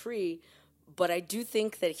we get free. But I do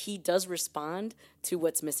think that he does respond to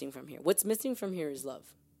what's missing from here. What's missing from here is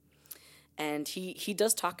love. And he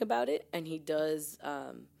does talk about it, and he does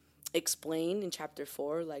explain in chapter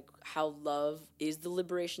 4 how love is the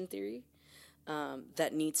liberation theory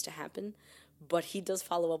that needs to happen. But he does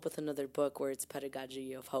follow up with another book where it's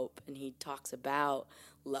Pedagogy of Hope, and he talks about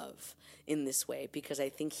love in this way, because I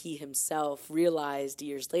think he himself realized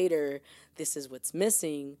years later this is what's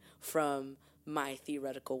missing from my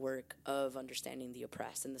theoretical work of understanding the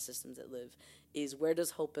oppressed and the systems that live, is where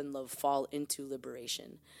does hope and love fall into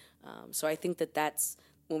liberation? So I think that's,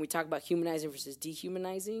 when we talk about humanizing versus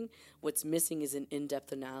dehumanizing, what's missing is an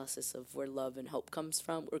in-depth analysis of where love and hope comes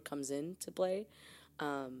from, or comes into play,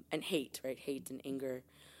 and hate, right? Hate and anger.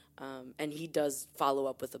 And he does follow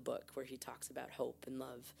up with a book where he talks about hope and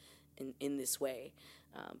love in this way.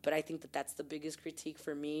 But I think that's the biggest critique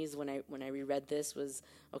for me, is when I reread this, was,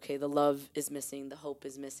 okay, the love is missing, the hope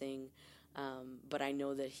is missing, but I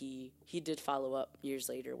know that he did follow up years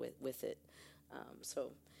later with it.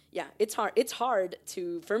 So Yeah, it's hard. It's hard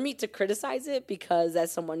for me to criticize it, because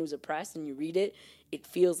as someone who's oppressed and you read it, it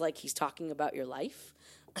feels like he's talking about your life.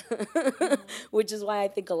 Which is why I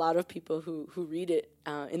think a lot of people who read it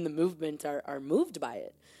in the movement are moved by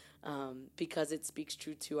it, because it speaks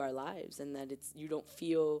true to our lives, and that you don't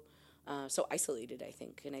feel so isolated, I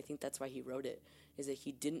think. And I think that's why he wrote it, is that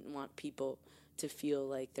he didn't want people to feel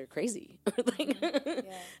like they're crazy,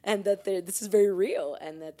 and that this is very real,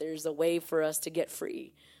 and that there's a way for us to get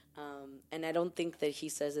free. And I don't think that he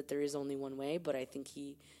says that there is only one way, but I think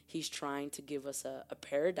he's trying to give us a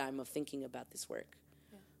paradigm of thinking about this work.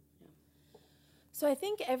 So I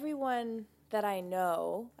think everyone that I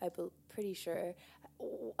know, I'm pretty sure,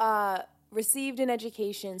 received an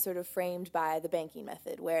education sort of framed by the banking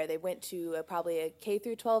method, where they went to probably a K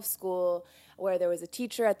through 12 school, where there was a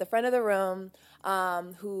teacher at the front of the room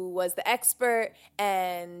who was the expert.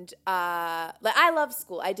 And I loved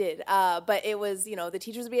school, I did, but it was, the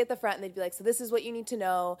teachers would be at the front and they'd be like, so this is what you need to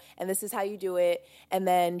know, and this is how you do it, and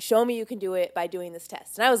then show me you can do it by doing this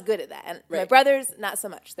test. And I was good at that. And my brothers, not so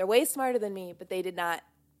much. They're way smarter than me, but they did not.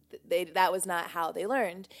 That was not how they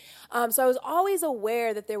learned. So I was always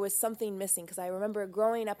aware that there was something missing, because I remember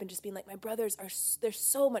growing up and just being like, my brothers they're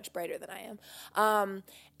so much brighter than I am.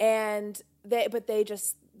 But they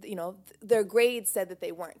just, their grades said that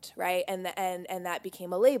they weren't, right? And that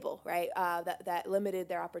became a label, right? That limited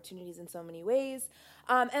their opportunities in so many ways.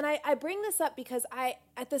 And I bring this up because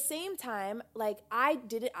at the same time, like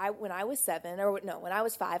when I was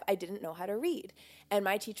 5, I didn't know how to read, and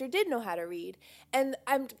my teacher did know how to read. And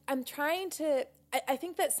I'm trying to, I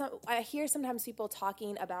think that I hear sometimes people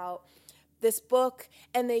talking about this book,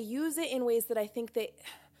 and they use it in ways that I think they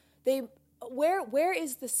where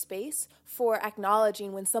is the space for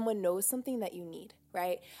acknowledging when someone knows something that you need,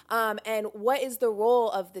 right? And what is the role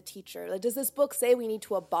of the teacher? Like, does this book say we need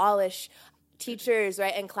to abolish teachers,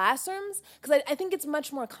 right, and classrooms? Because I think it's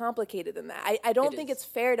much more complicated than that. I don't think it's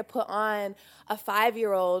fair to put on a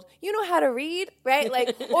 5-year-old, you know how to read, right?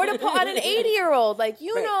 Like, or to put on an 80-year-old, like,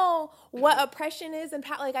 you know what oppression is, and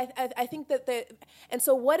like I think that and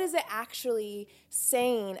so what is it actually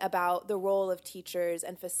saying about the role of teachers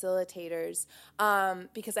and facilitators?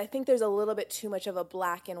 Because I think there's a little bit too much of a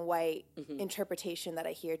black and white interpretation that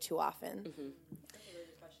I hear too often.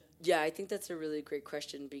 Yeah, I think that's a really great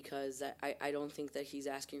question, because I don't think that he's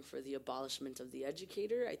asking for the abolishment of the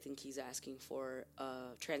educator. I think he's asking for a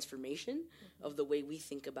transformation of the way we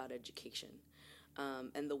think about education,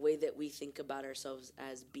 and the way that we think about ourselves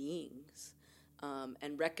as beings,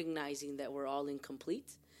 and recognizing that we're all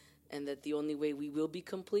incomplete, and that the only way we will be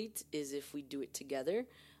complete is if we do it together.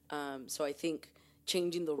 So I think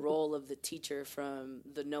changing the role of the teacher from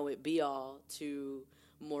the know-it-be-all to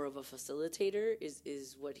more of a facilitator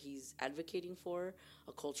is what he's advocating for,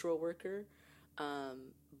 a cultural worker.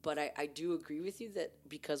 But I do agree with you that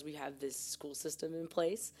because we have this school system in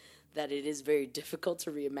place, that it is very difficult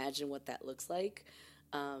to reimagine what that looks like.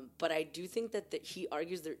 But I do think that he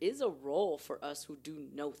argues there is a role for us who do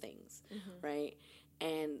know things, right?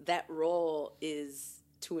 And that role is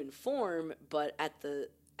to inform, but at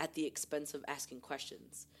the expense of asking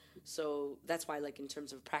questions. So that's why, like, in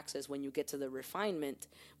terms of praxis, when you get to the refinement,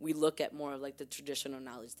 we look at more of, like, the traditional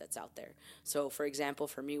knowledge that's out there. So, for example,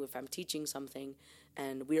 for me, if I'm teaching something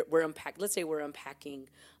and let's say we're unpacking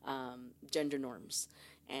gender norms,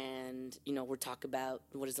 and, we're talking about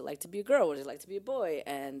what is it like to be a girl, what is it like to be a boy,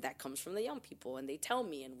 and that comes from the young people, and they tell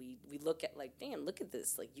me, and we look at, like, damn, look at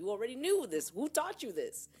this, like, you already knew this. Who taught you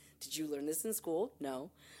this? Did you learn this in school?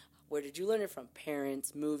 No. Where did you learn it from?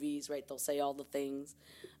 Parents, movies, right? They'll say all the things.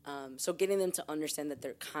 So getting them to understand that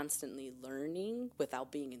they're constantly learning without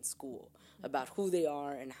being in school about who they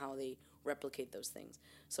are and how they replicate those things.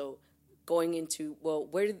 So going into, well,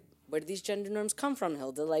 where did these gender norms come from,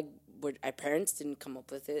 Hilda? Like, our parents didn't come up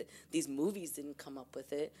with it. These movies didn't come up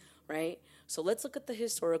with it, right? So let's look at the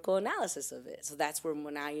historical analysis of it. So that's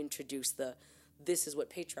when I introduce this is what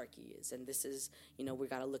patriarchy is, and this is, we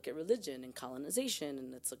got to look at religion and colonization,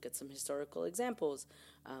 and let's look at some historical examples.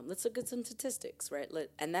 Let's look at some statistics, right?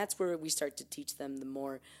 And that's where we start to teach them the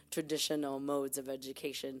more traditional modes of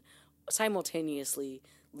education, simultaneously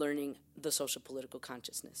learning the social political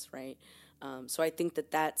consciousness, right? So I think that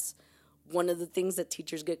that's one of the things that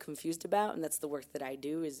teachers get confused about, and that's the work that I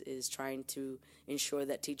do, is trying to ensure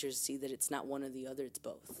that teachers see that it's not one or the other, it's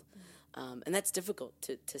both. And that's difficult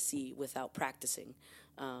to see without practicing.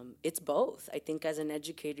 It's both. I think as an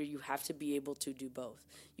educator, you have to be able to do both.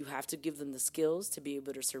 You have to give them the skills to be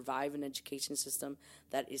able to survive an education system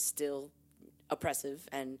that is still oppressive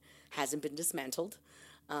and hasn't been dismantled.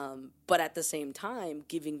 But at the same time,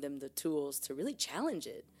 giving them the tools to really challenge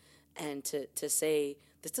it and to say,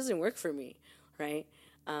 this doesn't work for me, right?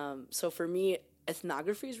 So for me,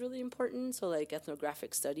 ethnography is really important. So like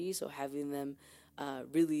ethnographic study, so having them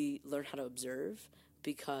really learn how to observe,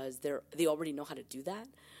 because they already know how to do that,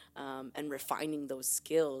 and refining those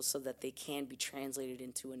skills so that they can be translated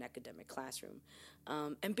into an academic classroom,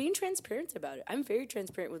 and being transparent about it. I'm very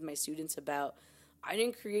transparent with my students about, I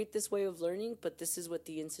didn't create this way of learning, but this is what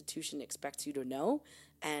the institution expects you to know,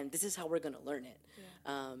 and this is how we're going to learn it.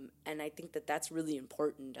 Yeah. And I think that that's really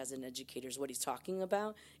important as an educator. Is what he's talking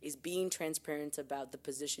about, is being transparent about the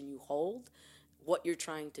position you hold, what you're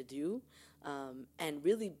trying to do, and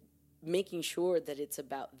really making sure that it's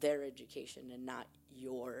about their education and not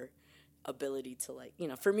your ability to, like,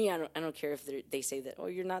 for me, I don't care if they say that, oh,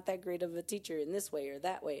 you're not that great of a teacher in this way or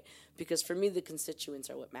that way, because for me the constituents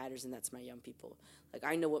are what matters, and that's my young people. Like,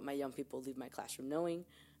 I know what my young people leave my classroom knowing,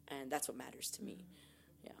 and that's what matters to me.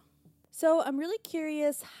 Yeah. So I'm really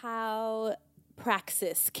curious how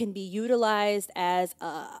praxis can be utilized as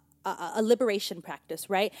a liberation practice,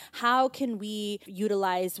 right? How can we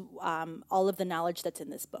utilize all of the knowledge that's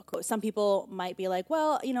in this book? Some people might be like,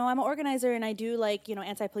 well, I'm an organizer and I do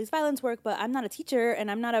anti-police violence work, but I'm not a teacher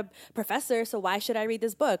and I'm not a professor, so why should I read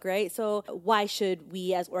this book, right? So why should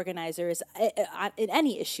we as organizers, in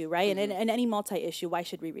any issue, right? Mm-hmm. And in any multi-issue, why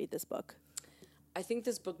should we read this book? I think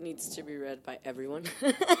this book needs to be read by everyone,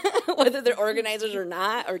 whether they're organizers or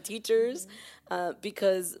not, or teachers,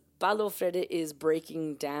 because Paulo Freire is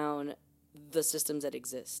breaking down the systems that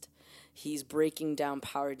exist. He's breaking down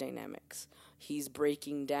power dynamics. He's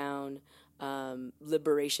breaking down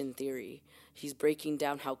liberation theory. He's breaking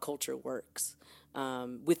down how culture works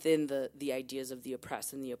within the ideas of the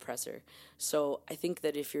oppressed and the oppressor. So I think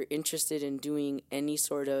that if you're interested in doing any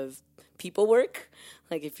sort of people work,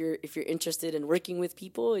 like if you're interested in working with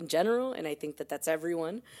people in general, and I think that that's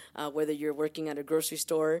everyone, whether you're working at a grocery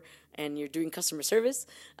store and you're doing customer service,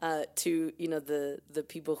 to the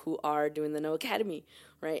people who are doing the No Academy,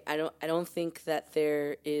 right? I don't think that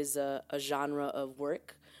there is a genre of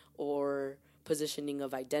work or positioning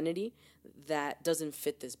of identity that doesn't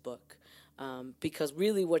fit this book. Because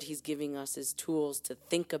really what he's giving us is tools to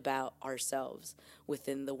think about ourselves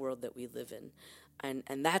within the world that we live in.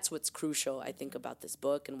 And that's what's crucial, I think, about this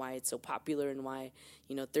book, and why it's so popular, and why,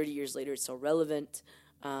 30 years later it's so relevant.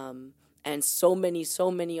 And so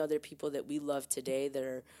many other people that we love today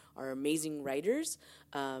that are amazing writers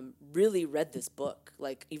really read this book,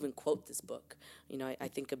 like even quote this book. I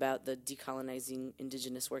think about the decolonizing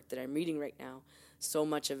indigenous work that I'm reading right now. So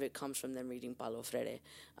much of it comes from them reading Paulo Freire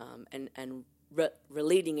and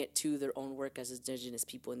relating it to their own work as indigenous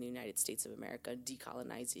people in the United States of America,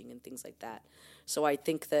 decolonizing and things like that. So I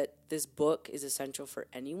think that this book is essential for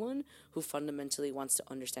anyone who fundamentally wants to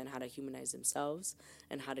understand how to humanize themselves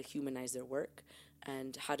and how to humanize their work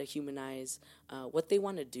and how to humanize what they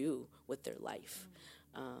want to do with their life.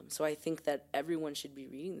 So I think that everyone should be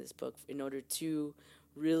reading this book in order to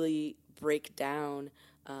really break down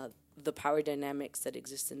the power dynamics that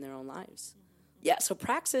exist in their own lives. Yeah, so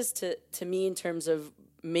praxis to me, in terms of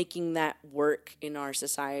making that work in our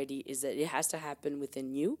society, is that it has to happen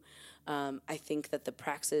within you. I think that the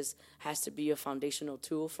praxis has to be a foundational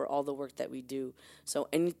tool for all the work that we do. So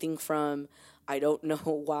anything from, I don't know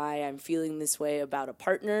why I'm feeling this way about a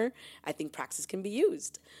partner, I think praxis can be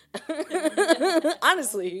used.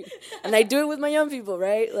 Honestly. And I do it with my young people,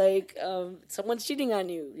 right? Like, someone's cheating on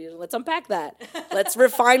you. Let's unpack that. Let's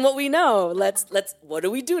refine what we know. Let's what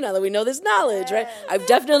do we do now that we know this knowledge, right? I've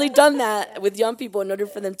definitely done that with young people in order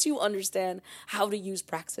for them to understand how to use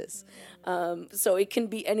praxis. So it can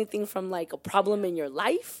be anything from like a problem in your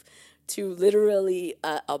life to literally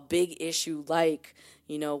a big issue like,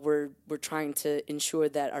 we're trying to ensure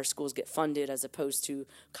that our schools get funded as opposed to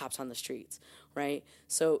cops on the streets, right?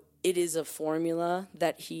 So it is a formula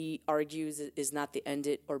that he argues is not the end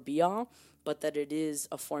it or be all, but that it is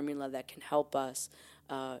a formula that can help us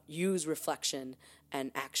use reflection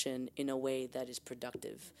and action in a way that is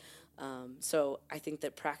productive. So I think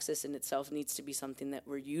that praxis in itself needs to be something that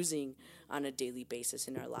we're using on a daily basis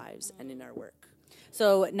in our lives and in our work.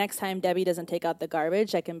 So next time Debbie doesn't take out the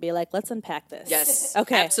garbage, I can be like, let's unpack this. Yes.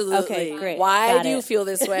 Okay. Absolutely. Okay, great. Why do you feel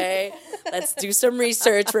this way? Let's do some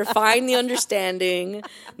research, refine the understanding.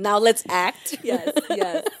 Now let's act. Yes.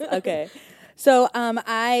 Okay. So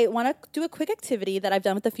I want to do a quick activity that I've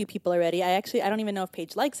done with a few people already. I don't even know if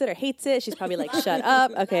Paige likes it or hates it. She's probably like, shut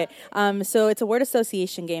up. Okay. So it's a word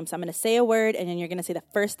association game. So I'm going to say a word, and then you're going to say the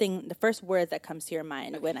first word that comes to your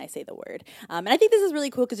mind when I say the word. And I think this is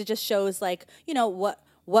really cool because it just shows, like,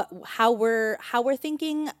 how we're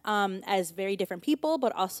thinking as very different people,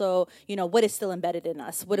 but also, what is still embedded in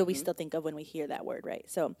us. What do we still think of when we hear that word, right?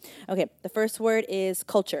 So, okay, the first word is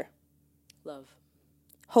culture. Love.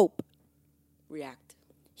 Hope. React.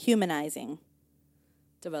 Humanizing.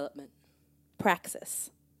 Development.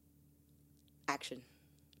 Praxis. Action.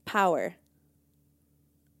 Power.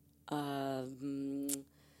 A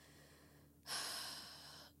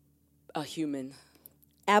human.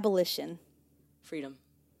 Abolition. Freedom.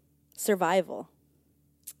 Survival.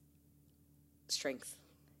 Strength.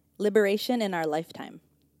 Liberation in our lifetime.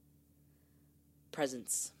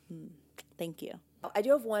 Presence. Thank you. I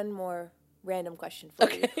do have one more random question for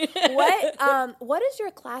you. What does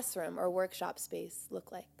your classroom or workshop space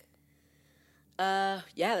look like?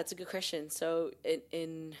 Yeah, that's a good question. So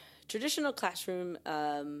in traditional classroom,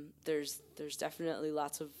 there's definitely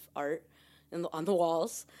lots of art on the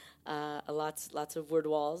walls, lots of word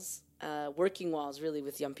walls, working walls really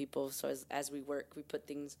with young people. So as we work,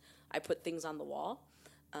 I put things on the wall,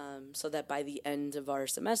 so that by the end of our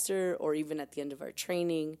semester or even at the end of our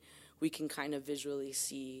training, we can kind of visually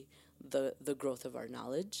see the growth of our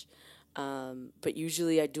knowledge. But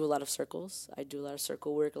usually I do a lot of circles. I do a lot of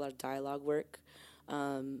circle work, a lot of dialogue work.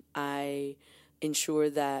 I ensure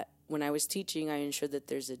that when I was teaching, I ensured that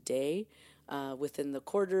there's a day within the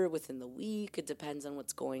quarter, within the week, it depends on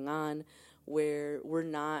what's going on, where we're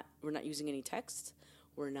not using any text,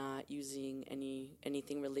 we're not using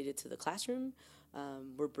anything related to the classroom.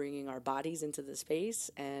 We're bringing our bodies into the space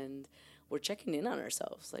and we're checking in on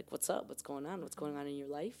ourselves. Like, what's up? What's going on? What's going on in your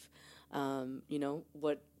life?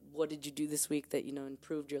 What did you do this week that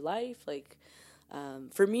improved your life? Like,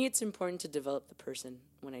 for me, it's important to develop the person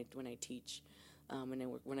when I teach,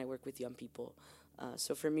 when I work with young people.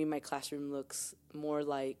 So for me, my classroom looks more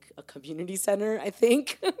like a community center, I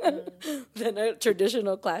think, than a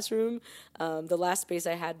traditional classroom. The last space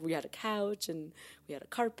I had, we had a couch and we had a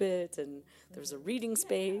carpet and there was a reading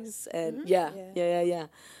space. And yeah.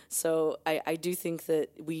 So I do think that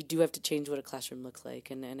we do have to change what a classroom looks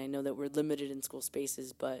like. And I know that we're limited in school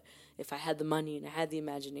spaces, but if I had the money and I had the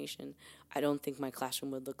imagination, I don't think my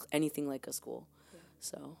classroom would look anything like a school. Yeah.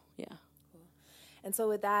 So, yeah. And so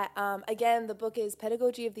with that, again, the book is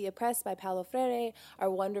Pedagogy of the Oppressed by Paulo Freire.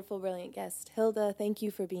 Our wonderful, brilliant guest, Hilda, thank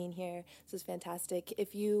you for being here. This is fantastic.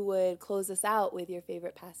 If you would close us out with your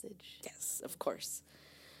favorite passage. Yes, of course.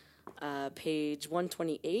 Page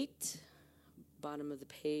 128, bottom of the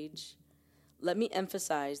page. Let me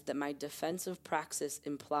emphasize that my defense of praxis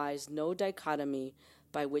implies no dichotomy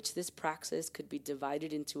by which this praxis could be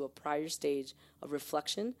divided into a prior stage of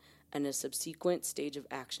reflection and a subsequent stage of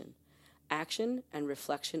action. Action and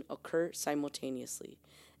reflection occur simultaneously.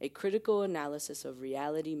 A critical analysis of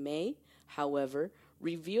reality may, however,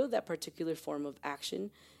 reveal that particular form of action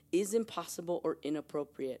is impossible or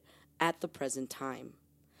inappropriate at the present time.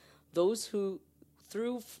 Those who,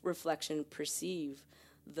 through reflection, perceive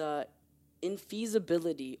the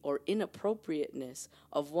infeasibility or inappropriateness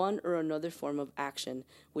of one or another form of action,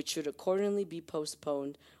 which should accordingly be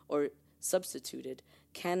postponed or substituted,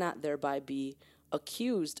 cannot thereby be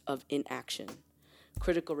accused of inaction.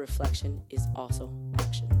 Critical reflection is also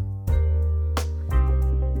action.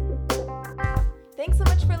 Thanks so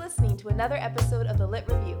much for listening to another episode of The Lit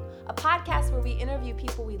Review, a podcast where we interview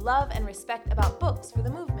people we love and respect about books for the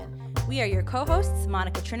movement. We are your co-hosts,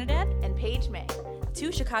 Monica Trinidad and Paige May,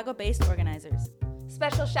 two Chicago-based organizers.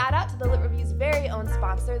 Special shout out to The Lit Review's very own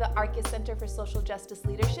sponsor, the Arcus Center for Social Justice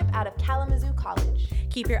Leadership out of Kalamazoo College.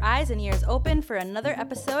 Keep your eyes and ears open for another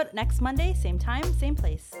episode next Monday, same time, same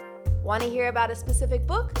place. Want to hear about a specific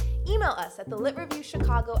book? Email us at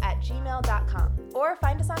thelitreviewchicago@gmail.com or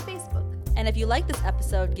find us on Facebook. And if you like this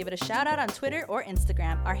episode, give it a shout out on Twitter or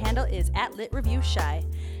Instagram. Our handle is @LitReviewShy.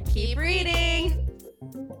 Keep reading!